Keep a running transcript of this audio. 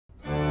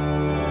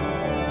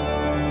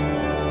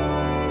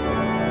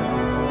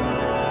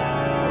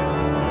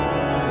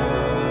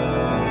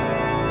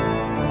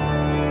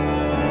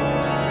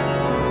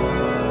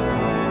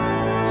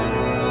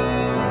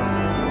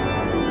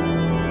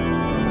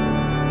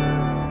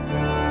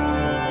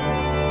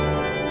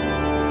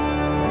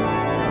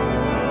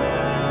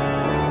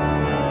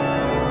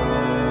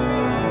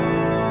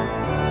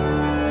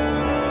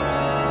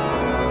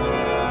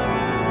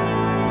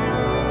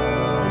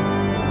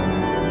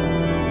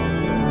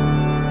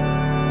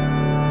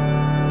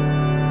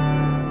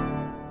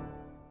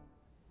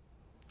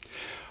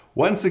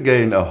Once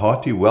again, a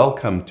hearty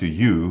welcome to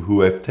you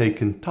who have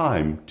taken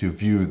time to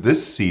view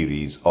this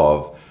series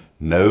of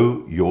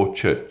Know Your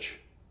Church.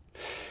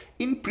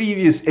 In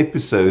previous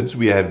episodes,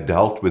 we have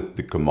dealt with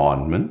the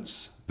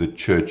commandments, the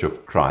Church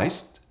of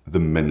Christ, the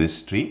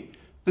ministry,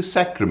 the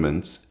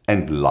sacraments,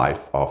 and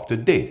life after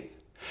death.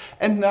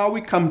 And now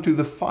we come to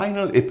the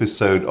final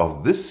episode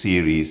of this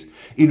series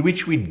in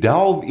which we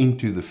delve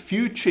into the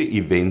future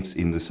events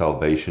in the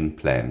salvation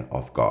plan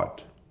of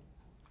God.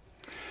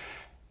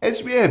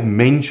 As we have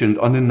mentioned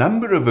on a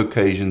number of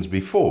occasions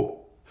before,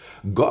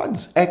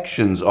 God's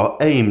actions are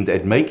aimed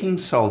at making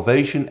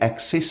salvation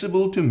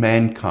accessible to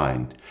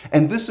mankind,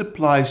 and this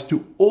applies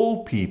to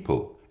all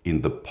people in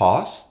the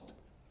past,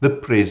 the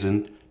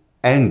present,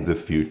 and the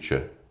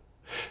future.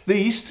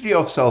 The history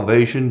of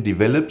salvation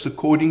develops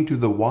according to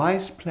the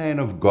wise plan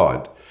of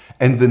God,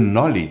 and the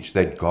knowledge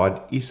that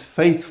God is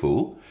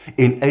faithful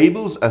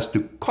enables us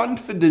to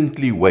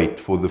confidently wait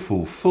for the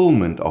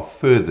fulfillment of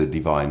further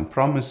divine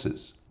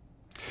promises.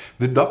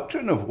 The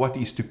doctrine of what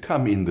is to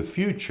come in the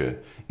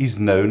future is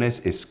known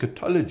as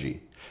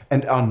eschatology,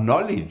 and our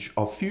knowledge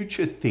of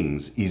future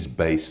things is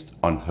based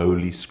on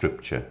Holy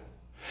Scripture.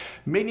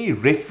 Many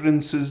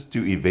references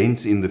to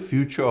events in the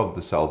future of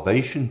the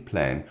salvation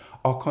plan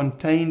are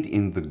contained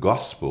in the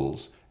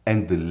Gospels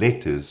and the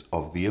letters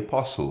of the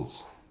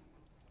Apostles.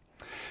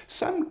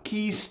 Some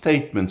key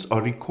statements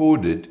are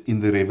recorded in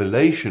the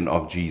revelation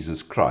of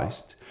Jesus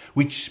Christ,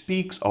 which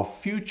speaks of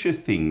future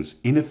things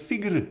in a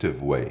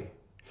figurative way.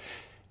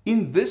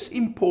 In this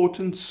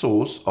important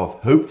source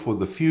of hope for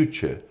the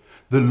future,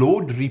 the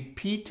Lord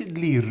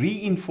repeatedly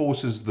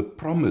reinforces the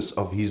promise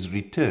of His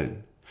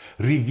return,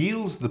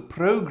 reveals the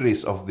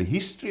progress of the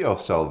history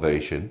of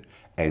salvation,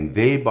 and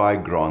thereby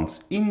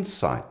grants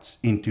insights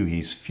into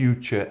His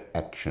future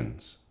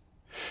actions.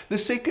 The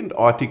second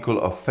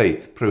article of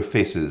faith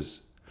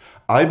professes,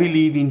 "I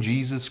believe in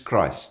Jesus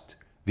Christ,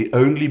 the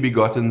only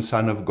begotten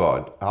Son of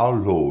God, our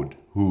Lord,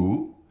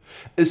 who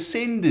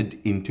ascended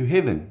into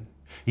heaven.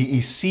 He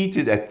is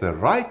seated at the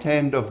right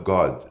hand of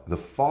God, the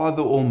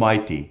Father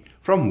Almighty,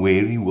 from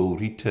where He will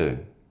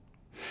return."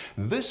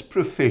 This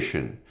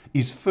profession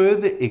is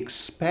further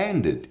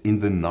expanded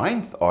in the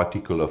ninth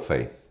article of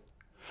faith.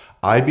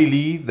 "I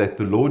believe that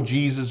the Lord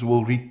Jesus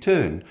will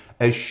return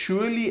as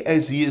surely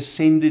as He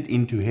ascended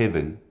into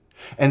heaven,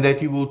 and that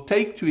He will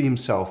take to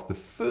Himself the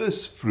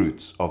first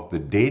fruits of the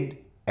dead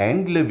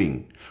and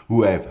living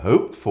who have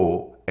hoped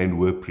for and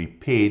were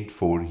prepared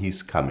for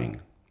His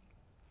coming."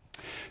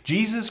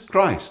 Jesus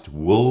Christ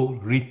will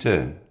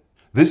return.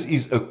 This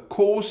is a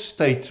core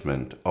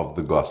statement of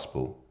the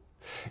gospel.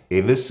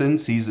 Ever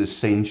since His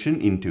ascension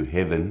into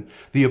heaven,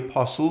 the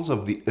apostles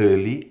of the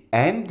early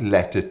and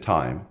latter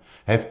time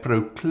have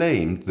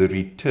proclaimed the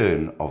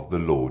return of the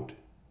Lord.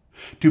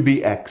 To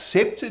be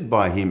accepted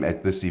by Him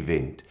at this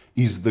event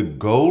is the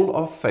goal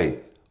of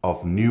faith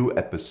of new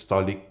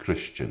apostolic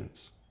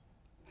Christians.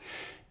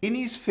 In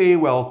His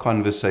farewell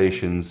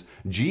conversations,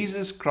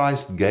 Jesus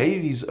Christ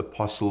gave His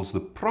apostles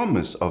the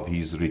promise of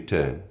His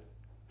return.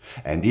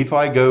 "And if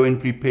I go and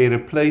prepare a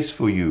place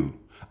for you,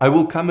 I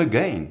will come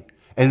again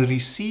and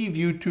receive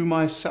you to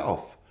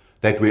myself,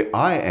 that where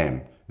I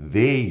am,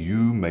 there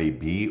you may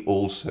be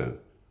also."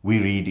 We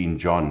read in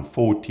John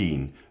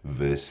 14,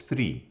 verse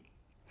 3.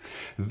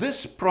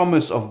 This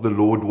promise of the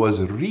Lord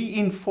was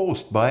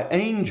reinforced by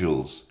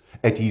angels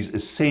at His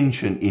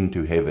ascension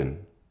into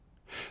heaven.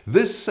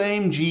 This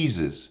same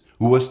Jesus,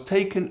 who was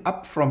taken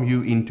up from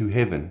you into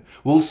heaven,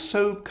 will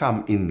so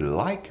come in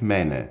like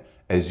manner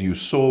as you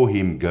saw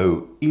Him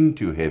go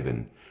into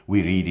heaven.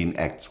 We read in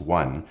Acts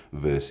 1,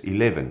 verse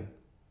 11.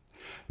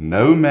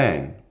 No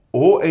man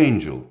or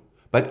angel,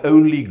 but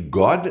only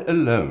God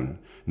alone,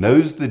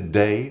 knows the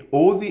day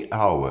or the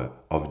hour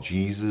of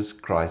Jesus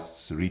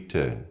Christ's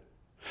return.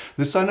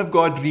 The Son of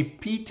God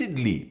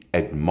repeatedly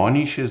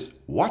admonishes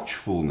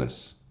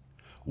watchfulness.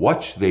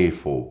 "Watch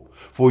therefore,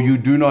 for you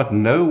do not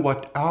know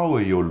what hour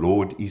your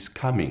Lord is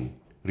coming,"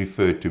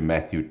 referred to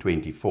Matthew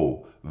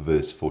 24,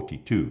 verse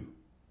 42.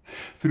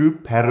 Through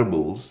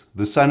parables,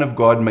 the Son of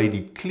God made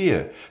it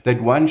clear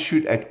that one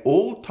should at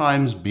all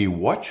times be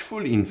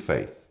watchful in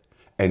faith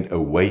and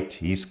await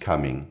His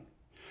coming,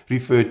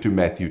 referred to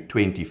Matthew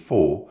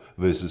 24,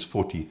 verses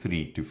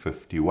 43 to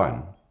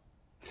 51.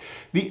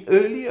 The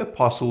early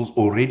apostles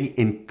already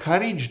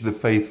encouraged the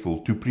faithful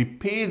to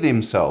prepare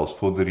themselves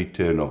for the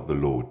return of the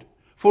Lord.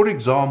 For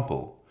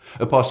example,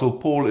 Apostle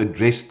Paul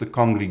addressed the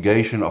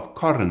congregation of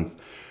Corinth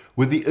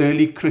with the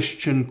early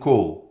Christian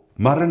call,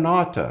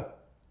 Maranatha,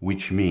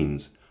 which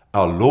means,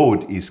 "Our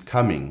Lord is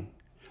coming."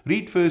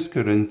 Read 1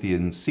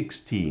 Corinthians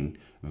 16,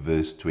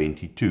 verse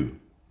 22.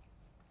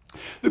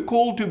 The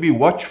call to be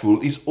watchful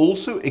is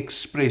also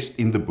expressed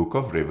in the book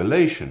of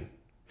Revelation.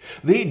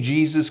 There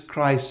Jesus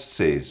Christ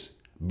says,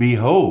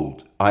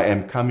 "Behold, I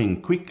am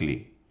coming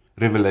quickly."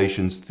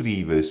 Revelations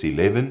 3, verse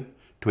 11,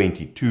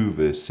 22,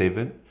 verse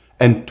 7,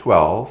 and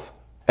 12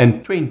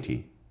 and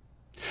 20.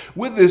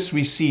 With this,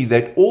 we see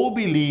that all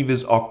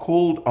believers are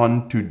called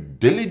on to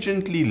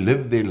diligently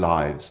live their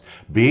lives,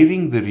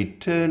 bearing the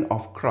return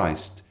of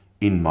Christ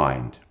in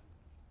mind.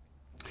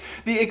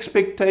 The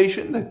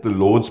expectation that the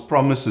Lord's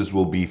promises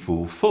will be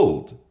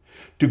fulfilled,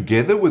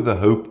 together with the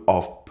hope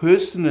of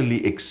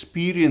personally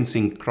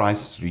experiencing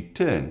Christ's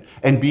return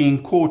and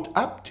being caught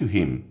up to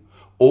Him,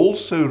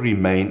 also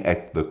remain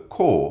at the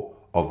core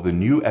of the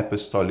new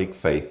apostolic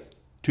faith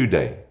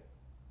today.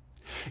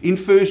 In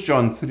 1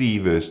 John 3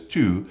 verse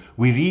 2,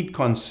 we read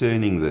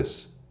concerning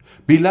this,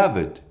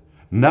 "Beloved,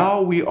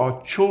 now we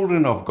are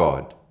children of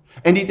God,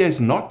 and it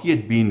has not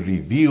yet been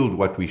revealed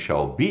what we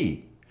shall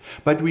be.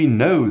 But we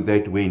know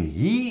that when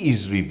He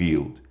is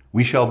revealed,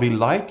 we shall be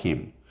like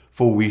Him,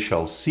 for we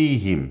shall see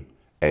Him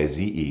as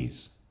He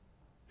is."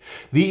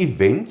 The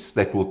events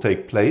that will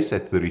take place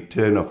at the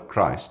return of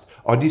Christ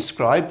are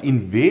described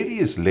in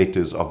various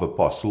letters of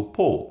Apostle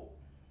Paul.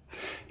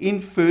 In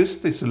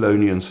 1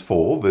 Thessalonians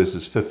 4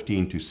 verses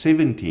 15 to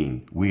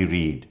 17, we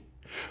read,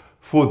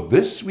 "For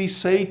this we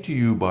say to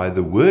you by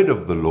the word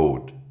of the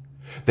Lord,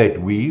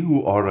 that we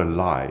who are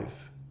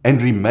alive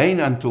and remain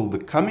until the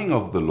coming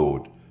of the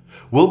Lord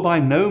will by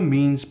no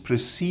means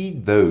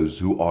precede those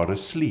who are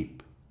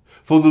asleep.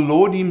 For the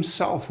Lord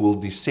Himself will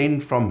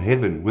descend from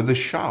heaven with a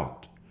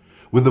shout,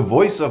 with the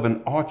voice of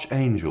an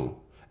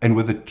archangel, and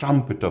with the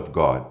trumpet of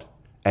God,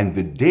 and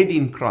the dead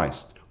in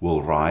Christ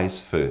will rise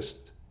first.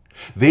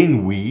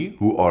 Then we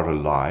who are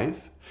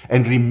alive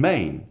and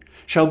remain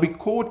shall be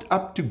caught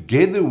up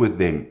together with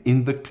them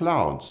in the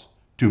clouds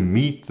to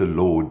meet the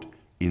Lord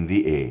in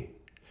the air,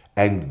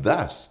 and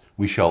thus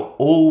we shall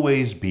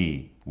always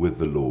be with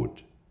the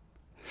Lord."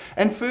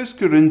 And 1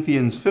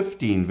 Corinthians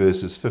 15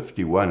 verses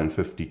 51 and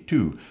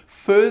 52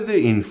 further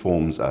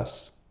informs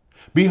us,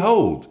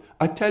 "Behold,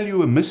 I tell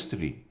you a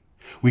mystery.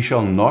 We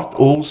shall not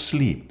all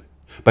sleep,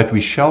 but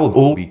we shall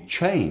all be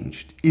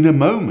changed in a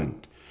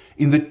moment,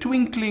 in the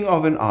twinkling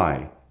of an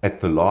eye, at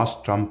the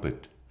last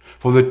trumpet.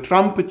 For the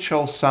trumpet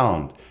shall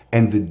sound,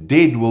 and the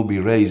dead will be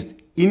raised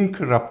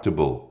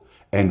incorruptible,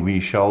 and we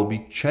shall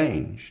be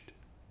changed."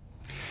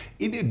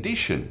 In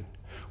addition,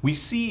 we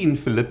see in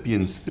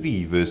Philippians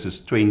 3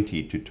 verses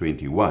 20 to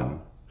 21,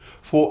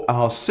 "For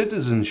our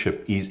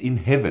citizenship is in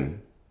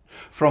heaven,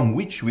 from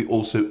which we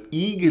also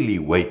eagerly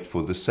wait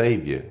for the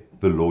Saviour,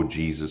 the Lord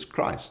Jesus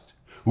Christ,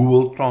 who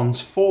will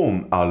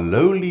transform our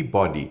lowly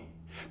body,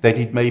 that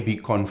it may be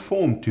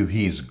conformed to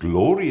His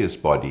glorious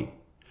body,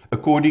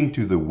 according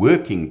to the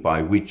working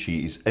by which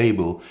He is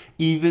able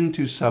even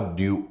to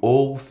subdue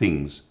all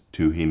things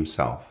to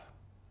Himself."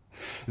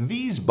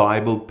 These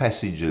Bible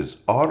passages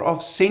are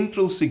of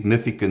central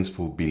significance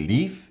for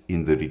belief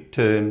in the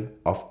return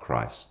of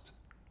Christ.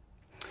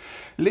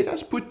 Let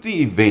us put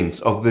the events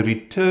of the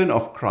return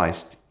of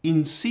Christ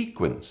in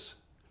sequence.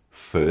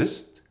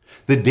 First,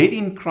 the dead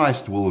in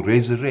Christ will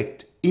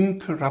resurrect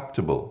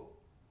incorruptible.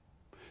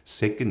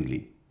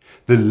 Secondly,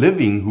 the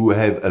living who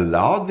have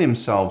allowed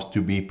themselves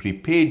to be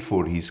prepared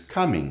for His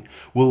coming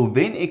will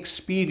then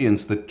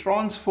experience the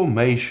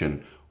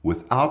transformation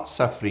without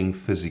suffering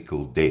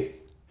physical death.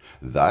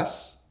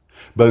 Thus,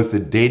 both the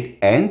dead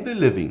and the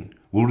living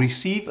will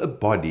receive a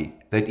body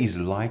that is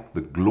like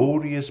the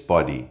glorious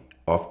body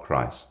of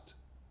Christ.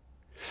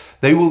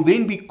 They will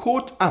then be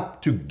caught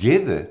up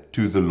together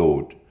to the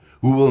Lord,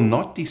 who will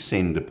not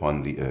descend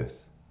upon the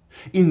earth.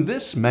 In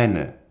this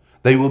manner,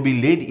 they will be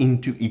led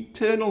into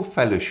eternal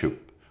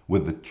fellowship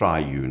with the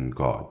triune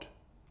God.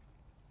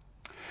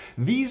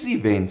 These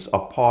events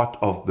are part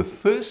of the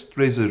first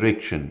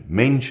resurrection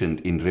mentioned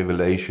in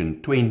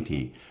Revelation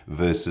 20,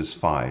 verses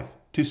 5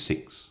 to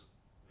 6.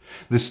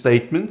 The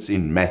statements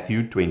in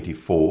Matthew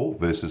 24,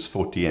 verses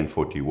 40 and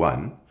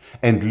 41,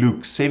 and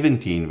Luke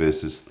 17,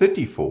 verses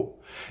 34,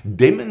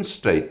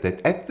 demonstrate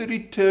that at the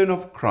return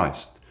of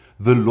Christ,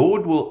 the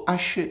Lord will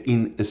usher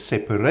in a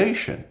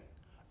separation,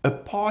 a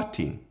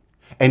parting,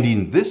 and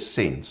in this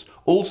sense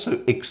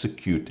also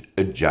execute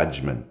a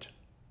judgment.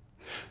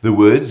 The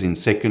words in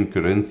 2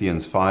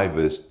 Corinthians 5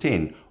 verse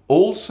 10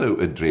 also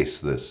address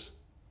this.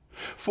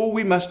 "For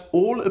we must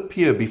all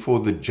appear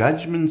before the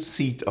judgment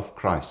seat of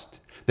Christ,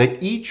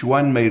 that each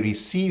one may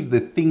receive the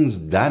things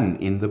done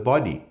in the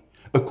body,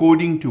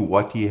 according to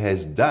what he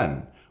has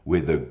done,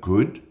 whether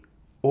good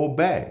or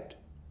bad."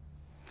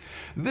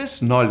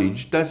 This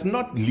knowledge does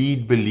not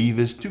lead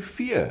believers to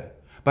fear,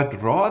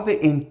 but rather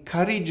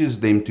encourages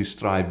them to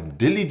strive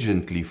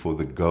diligently for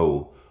the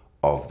goal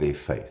of their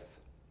faith.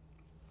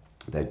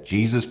 That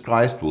Jesus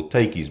Christ will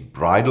take His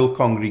bridal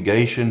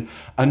congregation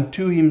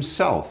unto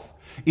Himself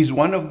is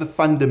one of the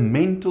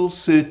fundamental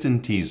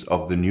certainties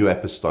of the new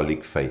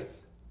apostolic faith.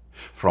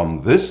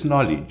 From this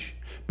knowledge,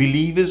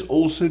 believers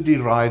also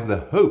derive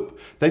the hope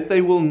that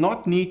they will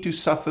not need to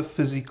suffer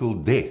physical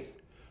death,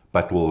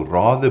 but will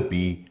rather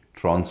be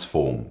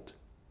transformed.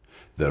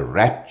 The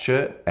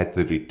rapture at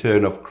the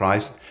return of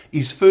Christ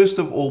is first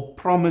of all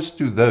promised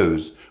to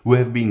those who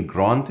have been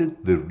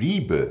granted the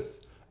rebirth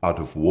out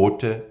of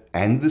water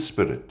and the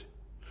Spirit,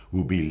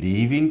 who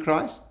believe in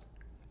Christ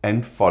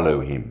and follow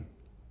Him.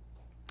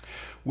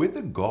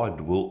 Whether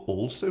God will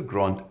also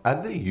grant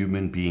other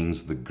human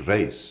beings the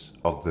grace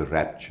of the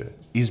rapture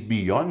is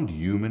beyond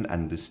human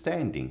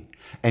understanding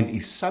and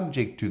is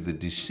subject to the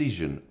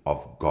decision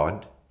of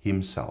God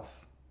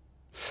Himself.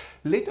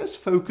 Let us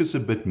focus a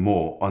bit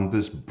more on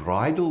this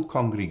bridal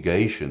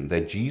congregation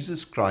that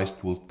Jesus Christ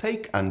will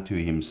take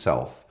unto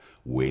himself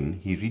when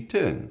he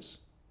returns.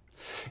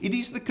 It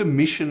is the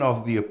commission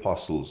of the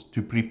apostles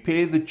to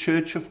prepare the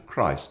church of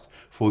Christ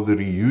for the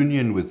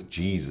reunion with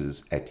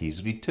Jesus at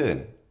his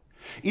return,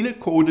 in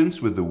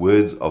accordance with the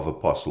words of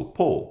Apostle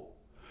Paul.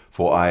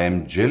 For I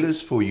am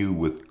jealous for you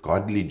with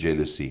godly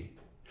jealousy,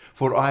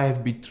 for I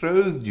have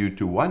betrothed you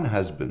to one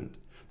husband,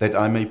 that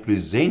I may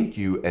present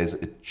you as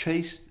a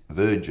chaste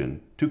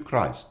virgin to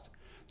Christ.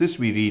 This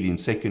we read in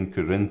 2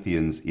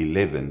 Corinthians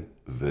 11,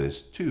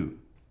 verse 2.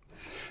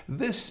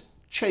 This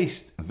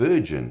chaste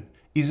virgin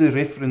is a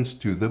reference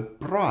to the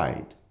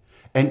bride,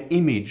 an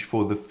image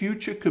for the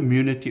future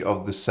community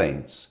of the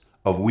saints,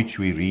 of which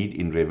we read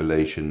in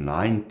Revelation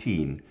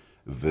 19,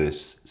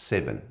 verse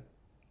 7.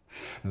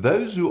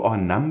 Those who are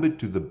numbered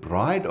to the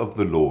bride of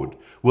the Lord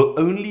will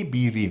only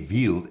be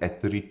revealed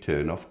at the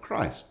return of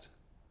Christ.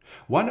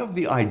 One of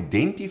the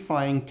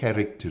identifying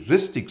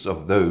characteristics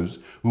of those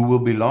who will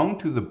belong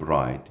to the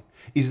bride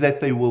is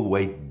that they will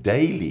wait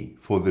daily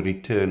for the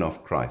return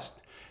of Christ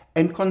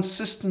and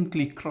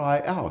consistently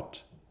cry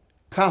out,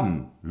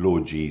 "Come,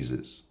 Lord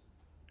Jesus."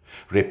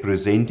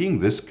 Representing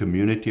this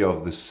community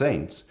of the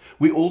saints,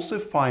 we also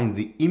find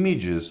the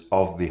images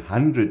of the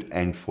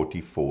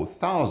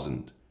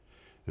 144,000,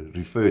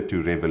 referred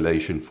to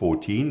Revelation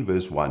 14,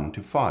 verse 1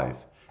 to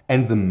 5,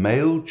 and the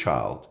male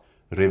child,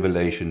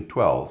 Revelation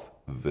 12,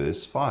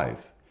 verse 5.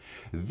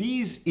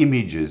 These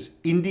images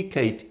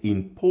indicate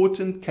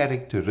important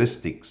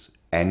characteristics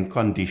and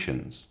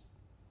conditions.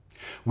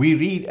 We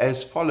read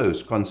as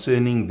follows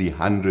concerning the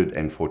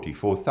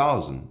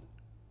 144,000.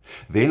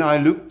 Then I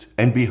looked,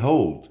 and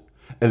behold,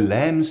 a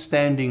Lamb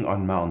standing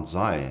on Mount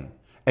Zion,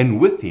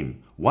 and with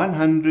him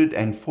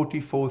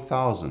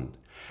 144,000,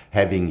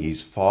 having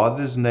his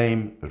Father's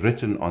name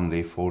written on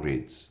their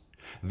foreheads.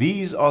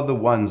 These are the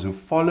ones who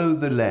follow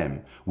the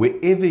Lamb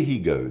wherever he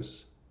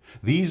goes.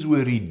 These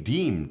were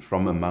redeemed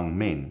from among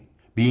men,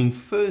 being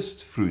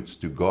first fruits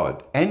to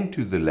God and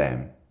to the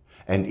Lamb,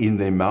 and in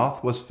their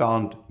mouth was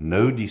found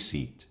no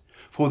deceit,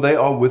 for they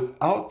are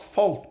without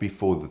fault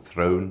before the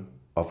throne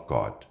of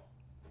God.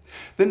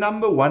 The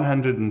number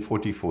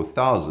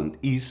 144,000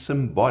 is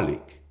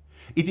symbolic.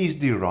 It is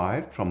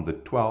derived from the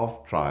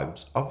 12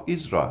 tribes of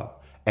Israel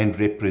and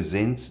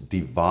represents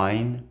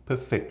divine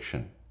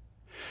perfection.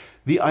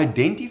 The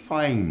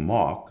identifying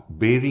mark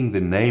bearing the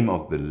name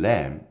of the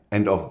Lamb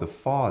and of the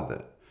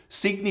Father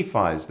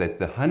signifies that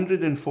the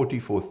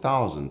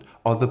 144,000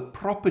 are the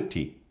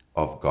property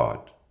of God.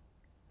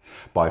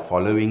 By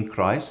following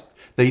Christ,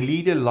 they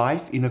lead a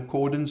life in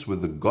accordance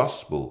with the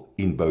gospel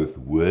in both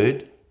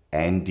word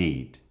and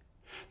deed.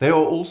 They are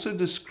also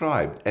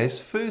described as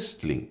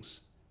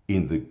firstlings,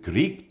 in the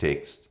Greek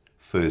text,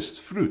 first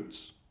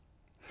fruits.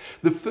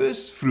 The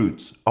first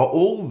fruits are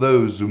all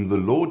those whom the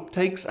Lord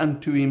takes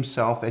unto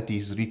himself at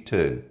his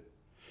return.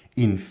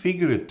 In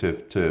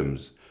figurative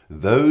terms,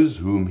 those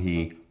whom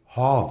he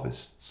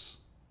harvests.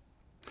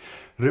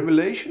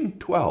 Revelation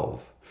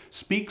 12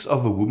 speaks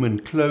of a woman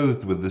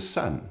clothed with the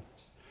sun,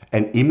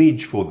 an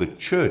image for the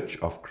church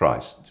of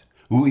Christ,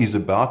 who is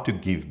about to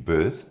give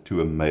birth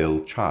to a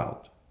male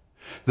child.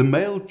 The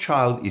male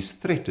child is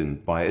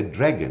threatened by a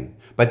dragon,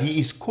 but he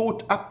is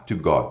caught up to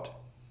God.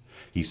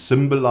 He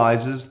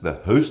symbolizes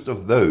the host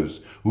of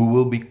those who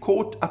will be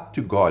caught up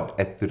to God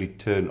at the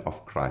return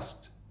of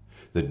Christ.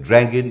 The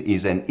dragon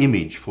is an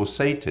image for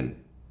Satan,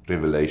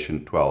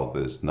 Revelation 12,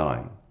 verse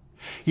 9.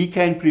 He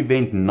can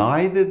prevent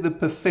neither the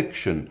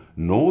perfection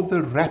nor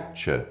the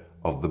rapture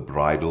of the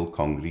bridal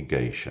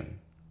congregation.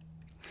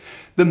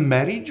 The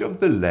marriage of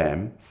the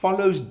Lamb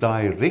follows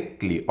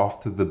directly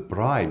after the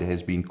bride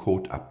has been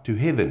caught up to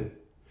heaven.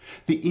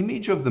 The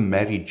image of the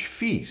marriage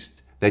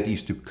feast that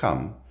is to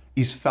come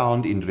is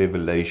found in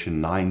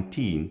Revelation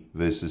 19,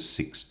 verses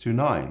 6 to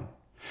 9.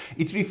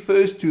 It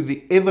refers to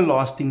the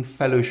everlasting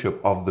fellowship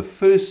of the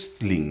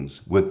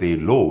firstlings with their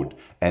Lord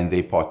and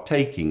their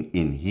partaking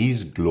in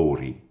his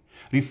glory.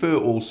 Refer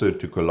also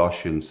to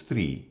Colossians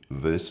 3,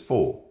 verse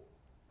 4.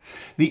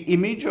 The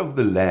image of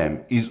the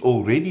Lamb is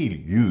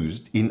already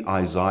used in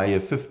Isaiah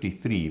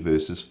 53,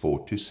 verses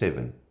 4 to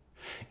 7.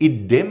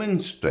 It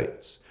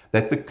demonstrates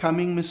that the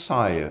coming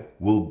Messiah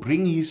will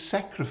bring his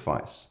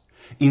sacrifice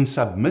in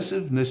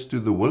submissiveness to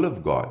the will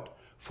of God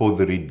for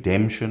the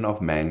redemption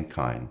of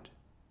mankind.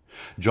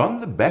 John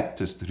the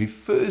Baptist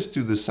refers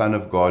to the Son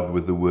of God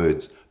with the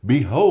words,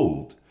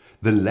 "Behold,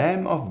 the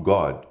Lamb of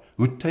God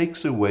who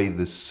takes away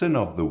the sin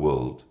of the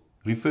world."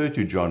 Refer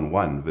to John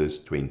 1, verse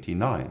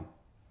 29.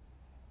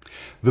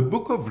 The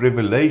book of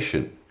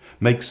Revelation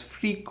makes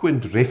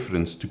frequent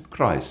reference to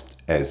Christ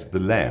as the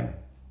Lamb.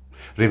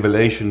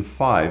 Revelation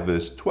 5,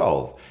 verse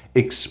 12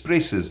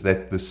 expresses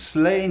that the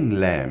slain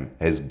Lamb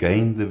has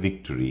gained the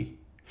victory.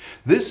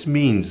 This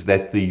means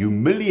that the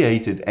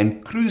humiliated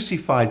and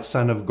crucified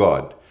Son of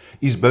God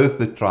is both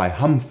the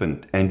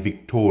triumphant and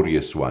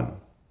victorious one.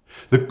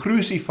 The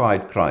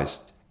crucified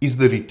Christ is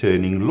the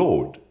returning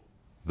Lord,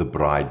 the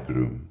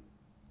bridegroom.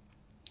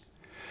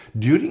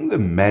 During the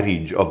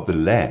marriage of the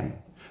Lamb,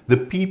 the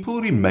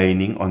people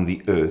remaining on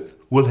the earth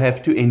will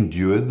have to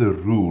endure the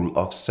rule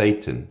of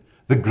Satan,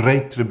 the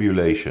Great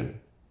Tribulation.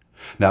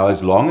 Now,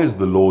 as long as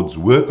the Lord's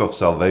work of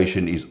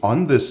salvation is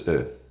on this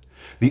earth,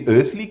 the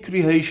earthly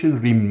creation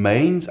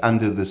remains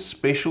under the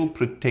special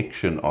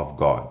protection of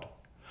God.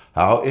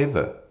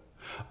 However,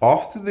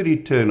 after the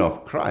return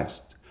of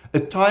Christ, a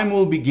time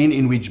will begin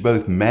in which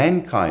both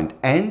mankind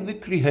and the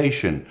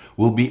creation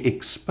will be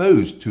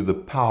exposed to the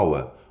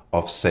power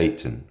of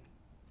Satan.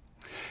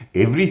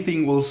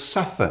 Everything will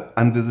suffer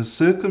under the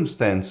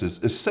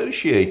circumstances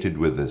associated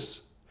with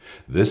this.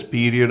 This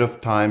period of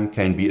time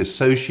can be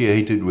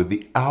associated with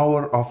the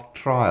hour of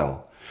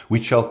trial,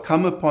 which shall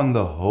come upon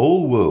the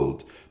whole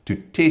world to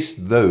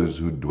test those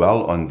who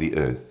dwell on the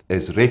earth,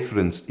 as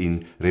referenced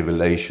in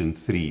Revelation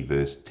 3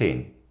 verse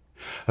 10.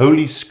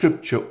 Holy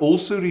Scripture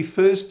also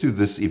refers to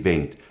this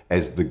event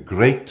as the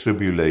Great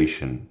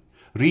Tribulation.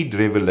 Read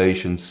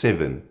Revelation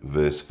 7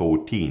 verse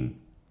 14.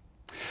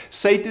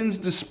 Satan's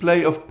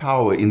display of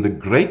power in the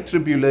Great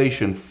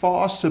Tribulation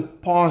far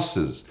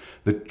surpasses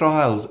the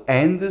trials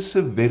and the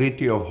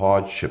severity of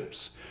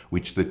hardships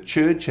which the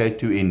church had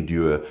to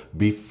endure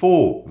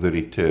before the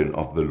return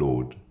of the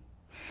Lord.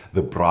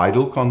 The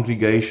bridal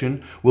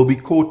congregation will be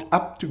caught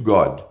up to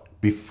God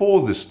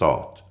before the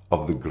start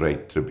of the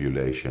Great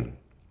Tribulation.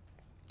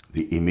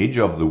 The image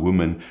of the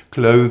woman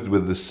clothed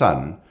with the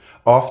sun,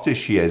 after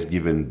she has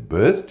given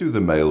birth to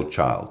the male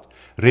child,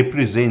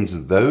 represents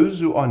those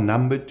who are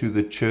numbered to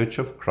the Church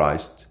of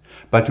Christ,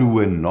 but who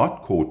were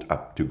not caught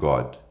up to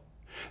God.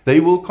 They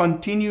will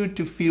continue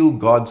to feel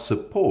God's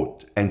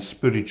support and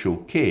spiritual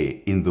care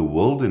in the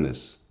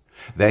wilderness.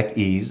 That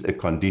is a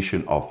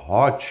condition of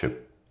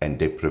hardship and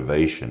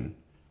deprivation.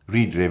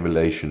 Read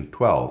Revelation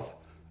 12,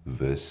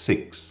 verse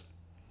 6.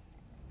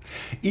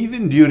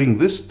 Even during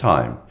this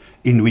time,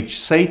 in which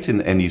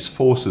Satan and his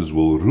forces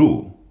will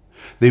rule,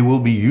 there will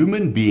be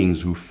human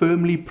beings who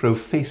firmly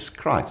profess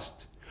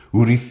Christ,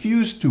 who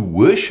refuse to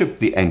worship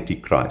the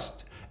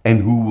Antichrist,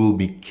 and who will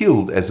be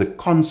killed as a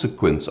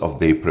consequence of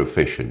their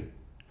profession.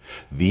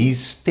 These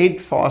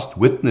steadfast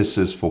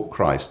witnesses for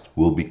Christ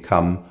will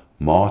become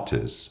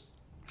martyrs.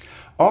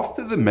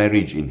 After the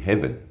marriage in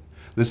heaven,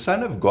 the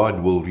Son of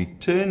God will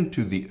return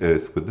to the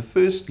earth with the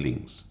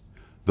firstlings.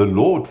 The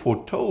Lord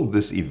foretold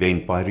this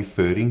event by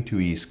referring to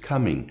his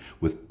coming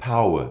with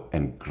power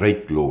and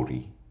great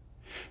glory.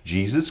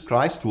 Jesus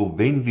Christ will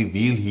then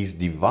reveal his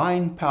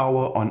divine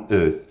power on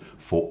earth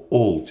for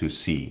all to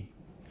see.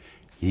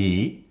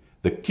 He,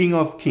 the King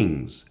of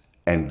Kings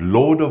and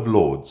Lord of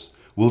Lords,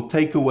 will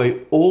take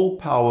away all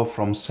power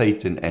from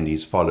Satan and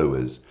his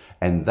followers,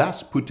 and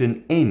thus put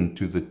an end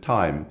to the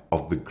time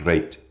of the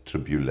Great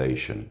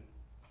Tribulation.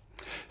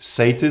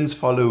 Satan's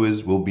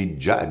followers will be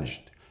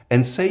judged,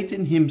 and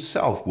Satan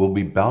himself will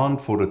be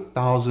bound for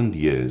 1,000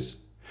 years,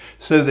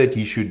 so that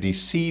he should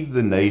deceive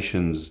the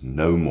nations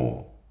no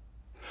more.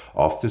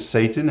 After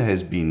Satan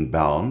has been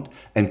bound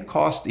and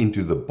cast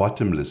into the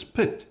bottomless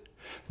pit,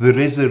 the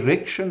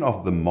resurrection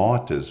of the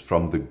martyrs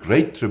from the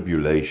Great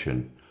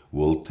Tribulation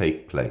will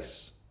take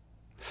place.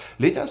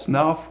 Let us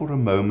now for a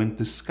moment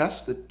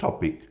discuss the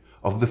topic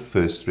of the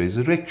first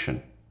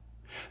resurrection.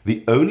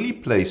 The only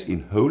place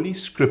in Holy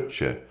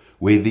Scripture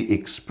where the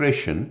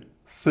expression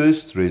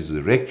first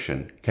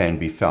resurrection can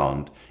be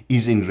found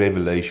is in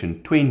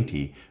Revelation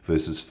 20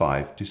 verses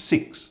 5 to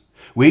 6.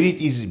 Where it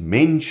is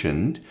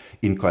mentioned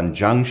in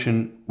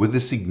conjunction with a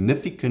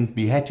significant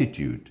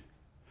beatitude.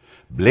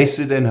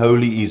 Blessed and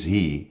holy is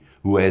he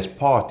who has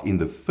part in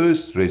the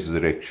first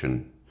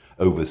resurrection.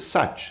 Over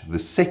such the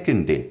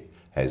second death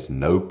has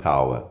no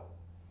power.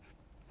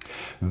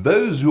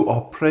 Those who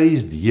are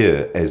praised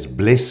here as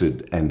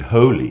blessed and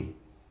holy,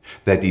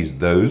 that is,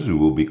 those who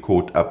will be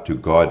caught up to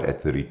God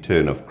at the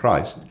return of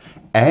Christ,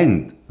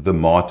 and the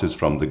martyrs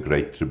from the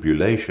Great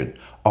Tribulation,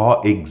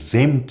 are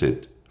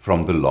exempted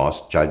from the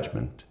last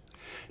judgment.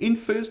 In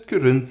 1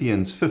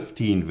 Corinthians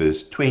 15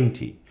 verse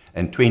 20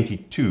 and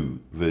 22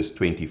 verse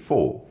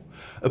 24,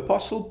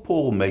 Apostle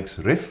Paul makes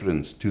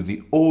reference to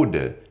the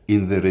order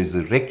in the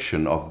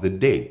resurrection of the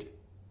dead.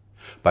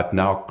 But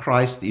now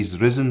Christ is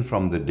risen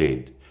from the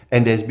dead,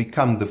 and has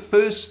become the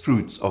first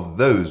fruits of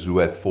those who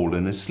have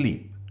fallen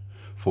asleep.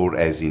 For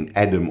as in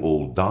Adam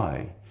all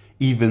die,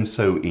 even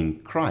so in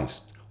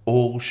Christ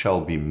all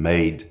shall be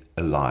made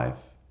alive.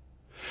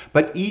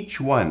 But each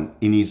one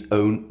in his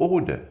own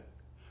order.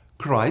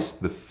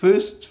 Christ the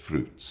first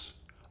fruits,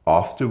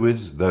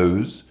 afterwards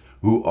those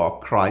who are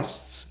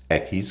Christ's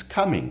at his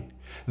coming.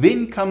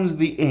 Then comes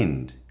the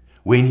end,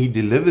 when he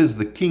delivers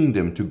the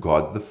kingdom to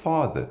God the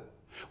Father,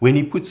 when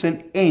he puts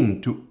an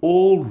end to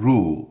all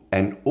rule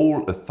and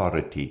all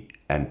authority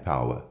and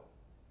power.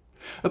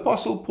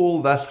 Apostle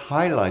Paul thus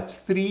highlights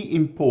three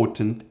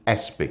important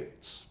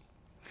aspects.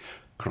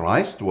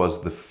 Christ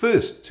was the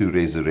first to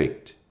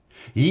resurrect.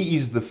 He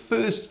is the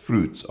first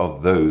fruits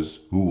of those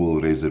who will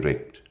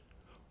resurrect.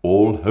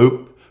 All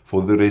hope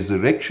for the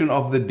resurrection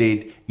of the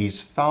dead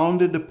is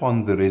founded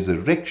upon the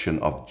resurrection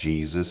of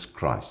Jesus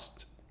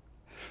Christ.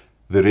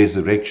 The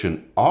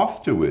resurrection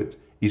afterward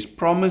is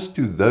promised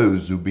to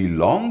those who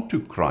belong to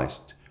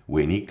Christ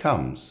when he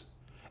comes.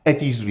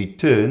 At his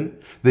return,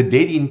 the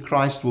dead in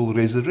Christ will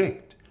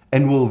resurrect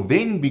and will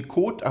then be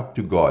caught up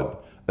to God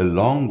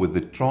along with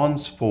the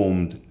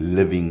transformed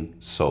living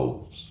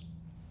souls.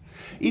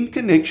 In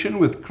connection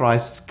with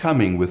Christ's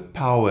coming with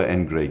power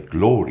and great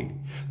glory,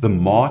 the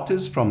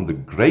martyrs from the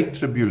Great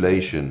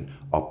Tribulation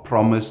are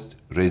promised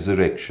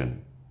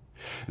resurrection.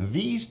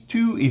 These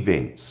two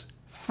events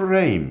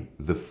frame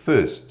the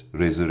first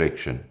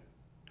resurrection.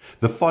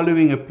 The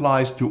following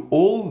applies to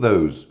all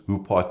those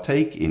who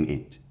partake in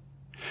it.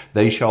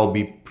 They shall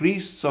be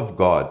priests of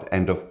God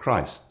and of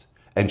Christ,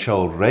 and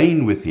shall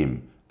reign with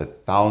him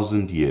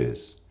 1,000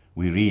 years.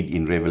 We read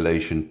in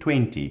Revelation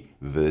 20,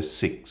 verse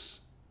 6.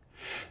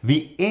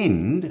 The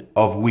end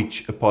of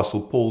which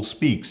Apostle Paul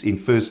speaks in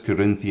 1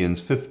 Corinthians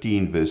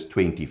 15, verse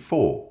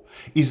 24,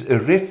 is a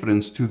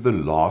reference to the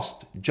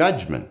last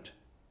judgment.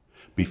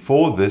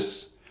 Before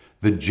this,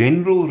 the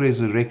general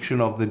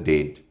resurrection of the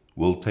dead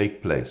will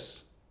take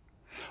place.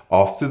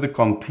 After the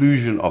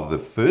conclusion of the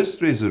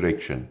first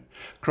resurrection,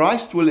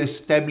 Christ will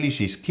establish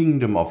his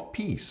kingdom of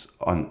peace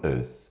on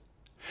earth.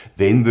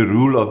 Then the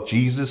rule of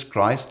Jesus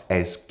Christ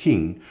as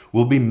King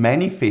will be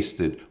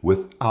manifested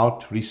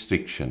without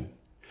restriction.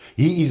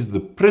 He is the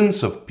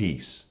Prince of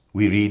Peace,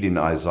 we read in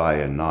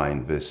Isaiah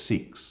 9, verse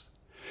 6.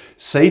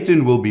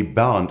 Satan will be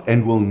bound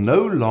and will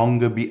no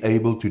longer be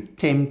able to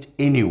tempt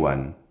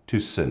anyone to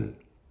sin.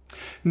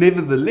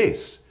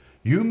 Nevertheless,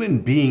 human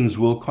beings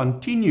will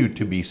continue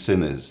to be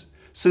sinners,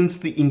 since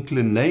the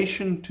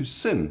inclination to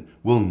sin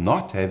will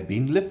not have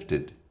been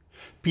lifted.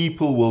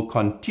 People will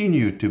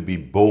continue to be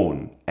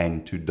born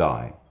and to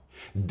die.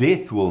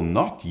 Death will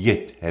not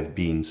yet have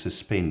been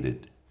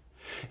suspended.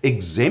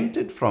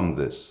 Exempted from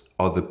this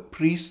are the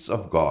priests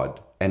of God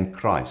and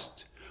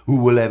Christ, who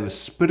will have a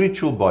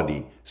spiritual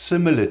body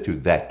similar to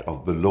that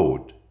of the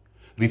Lord.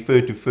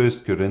 Refer to 1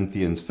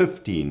 Corinthians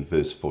 15,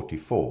 verse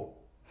 44.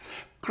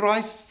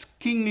 Christ's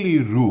kingly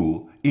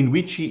rule, in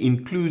which he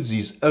includes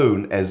his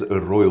own as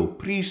a royal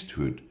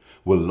priesthood,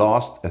 will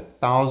last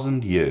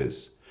 1,000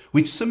 years,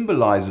 which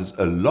symbolizes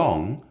a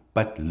long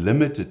but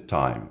limited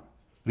time.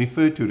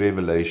 Refer to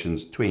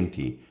Revelations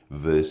 20,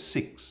 verse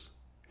 6.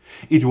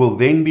 It will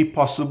then be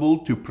possible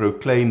to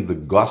proclaim the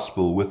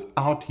gospel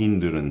without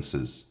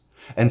hindrances,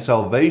 and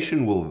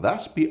salvation will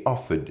thus be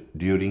offered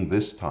during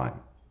this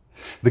time.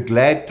 The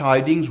glad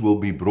tidings will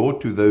be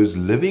brought to those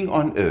living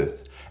on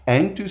earth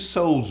and to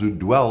souls who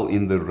dwell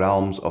in the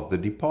realms of the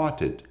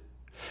departed.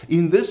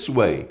 In this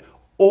way,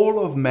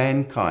 all of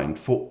mankind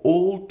for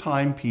all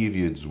time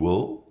periods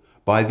will,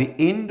 by the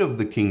end of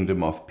the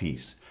kingdom of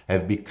peace,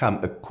 have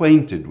become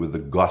acquainted with the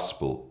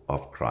gospel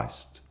of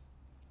Christ.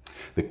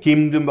 The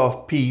kingdom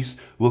of peace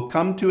will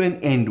come to an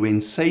end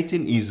when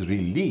Satan is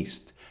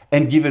released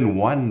and given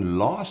one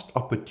last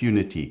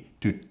opportunity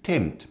to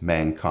tempt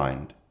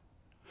mankind.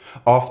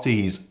 After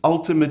his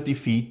ultimate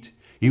defeat,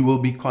 he will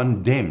be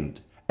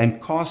condemned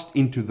and cast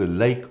into the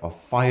lake of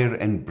fire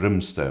and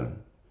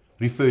brimstone.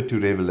 Refer to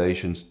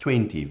Revelations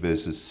 20,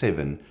 verses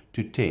 7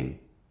 to 10.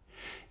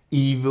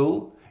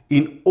 Evil,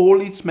 in all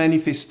its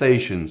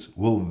manifestations,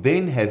 will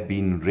then have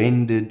been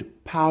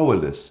rendered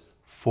powerless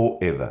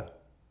forever.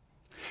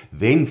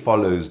 Then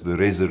follows the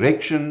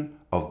resurrection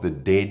of the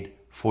dead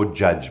for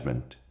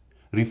judgment.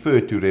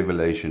 Refer to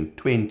Revelation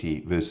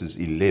 20, verses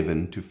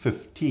 11 to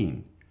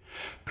 15.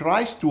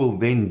 Christ will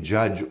then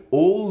judge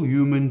all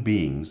human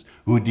beings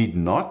who did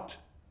not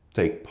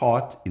take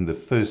part in the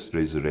first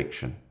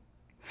resurrection.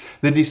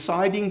 The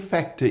deciding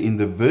factor in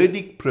the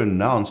verdict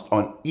pronounced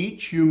on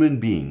each human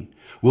being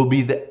will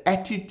be the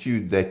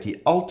attitude that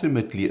he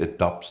ultimately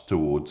adopts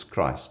towards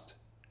Christ.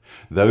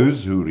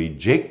 Those who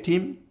reject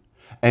him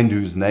and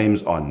whose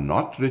names are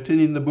not written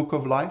in the book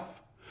of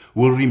life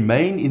will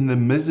remain in the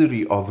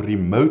misery of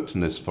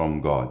remoteness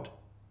from God.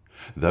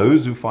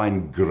 Those who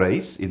find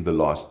grace in the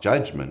last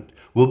judgment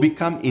will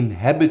become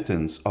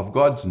inhabitants of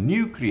God's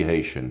new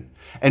creation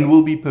and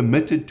will be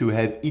permitted to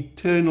have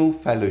eternal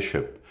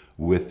fellowship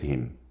with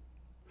him.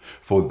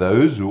 For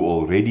those who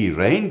already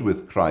reigned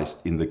with Christ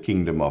in the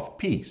kingdom of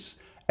peace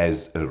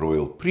as a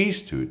royal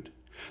priesthood,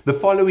 the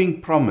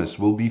following promise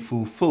will be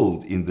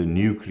fulfilled in the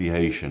new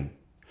creation.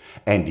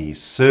 And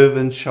his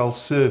servants shall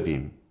serve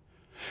him.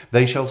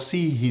 They shall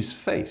see his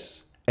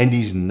face, and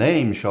his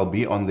name shall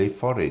be on their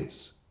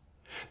foreheads.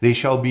 There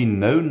shall be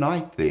no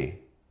night there.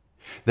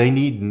 They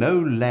need no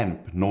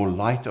lamp nor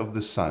light of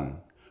the sun,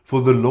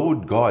 for the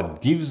Lord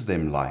God gives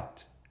them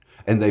light,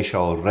 and they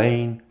shall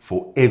reign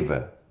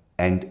forever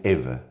and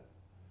ever.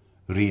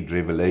 Read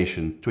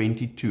Revelation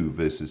 22,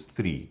 verses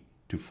 3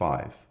 to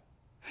 5.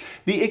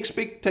 The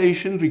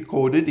expectation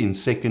recorded in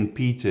 2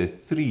 Peter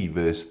 3,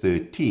 verse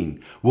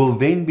 13, will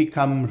then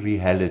become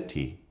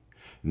reality.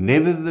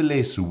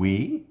 Nevertheless,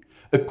 we,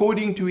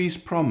 according to his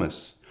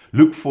promise,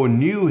 look for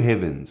new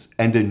heavens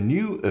and a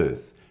new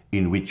earth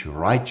in which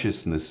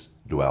righteousness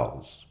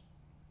dwells.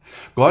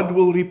 God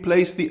will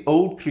replace the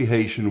old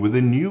creation with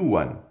a new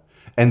one,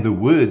 and the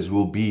words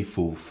will be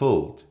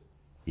fulfilled.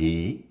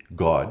 He,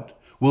 God,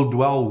 will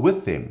dwell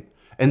with them,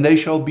 and they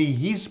shall be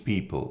his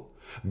people,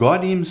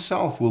 God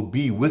himself will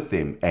be with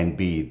them and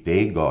be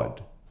their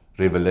God.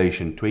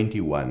 Revelation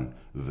 21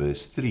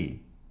 verse 3.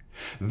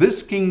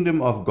 This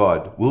kingdom of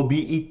God will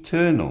be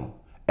eternal,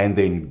 and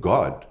then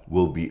God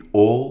will be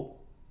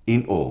all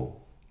in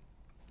all.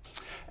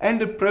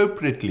 And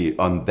appropriately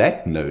on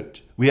that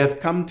note, we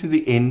have come to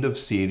the end of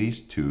Series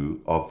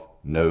 2 of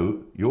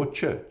Know Your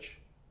Church.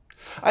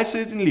 I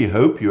certainly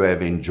hope you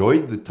have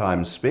enjoyed the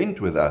time spent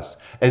with us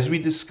as we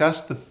discuss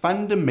the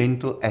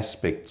fundamental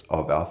aspects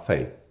of our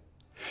faith.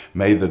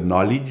 May the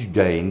knowledge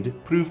gained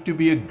prove to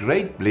be a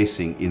great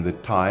blessing in the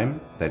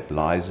time that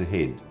lies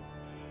ahead.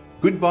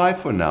 Goodbye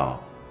for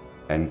now,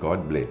 and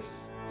God bless.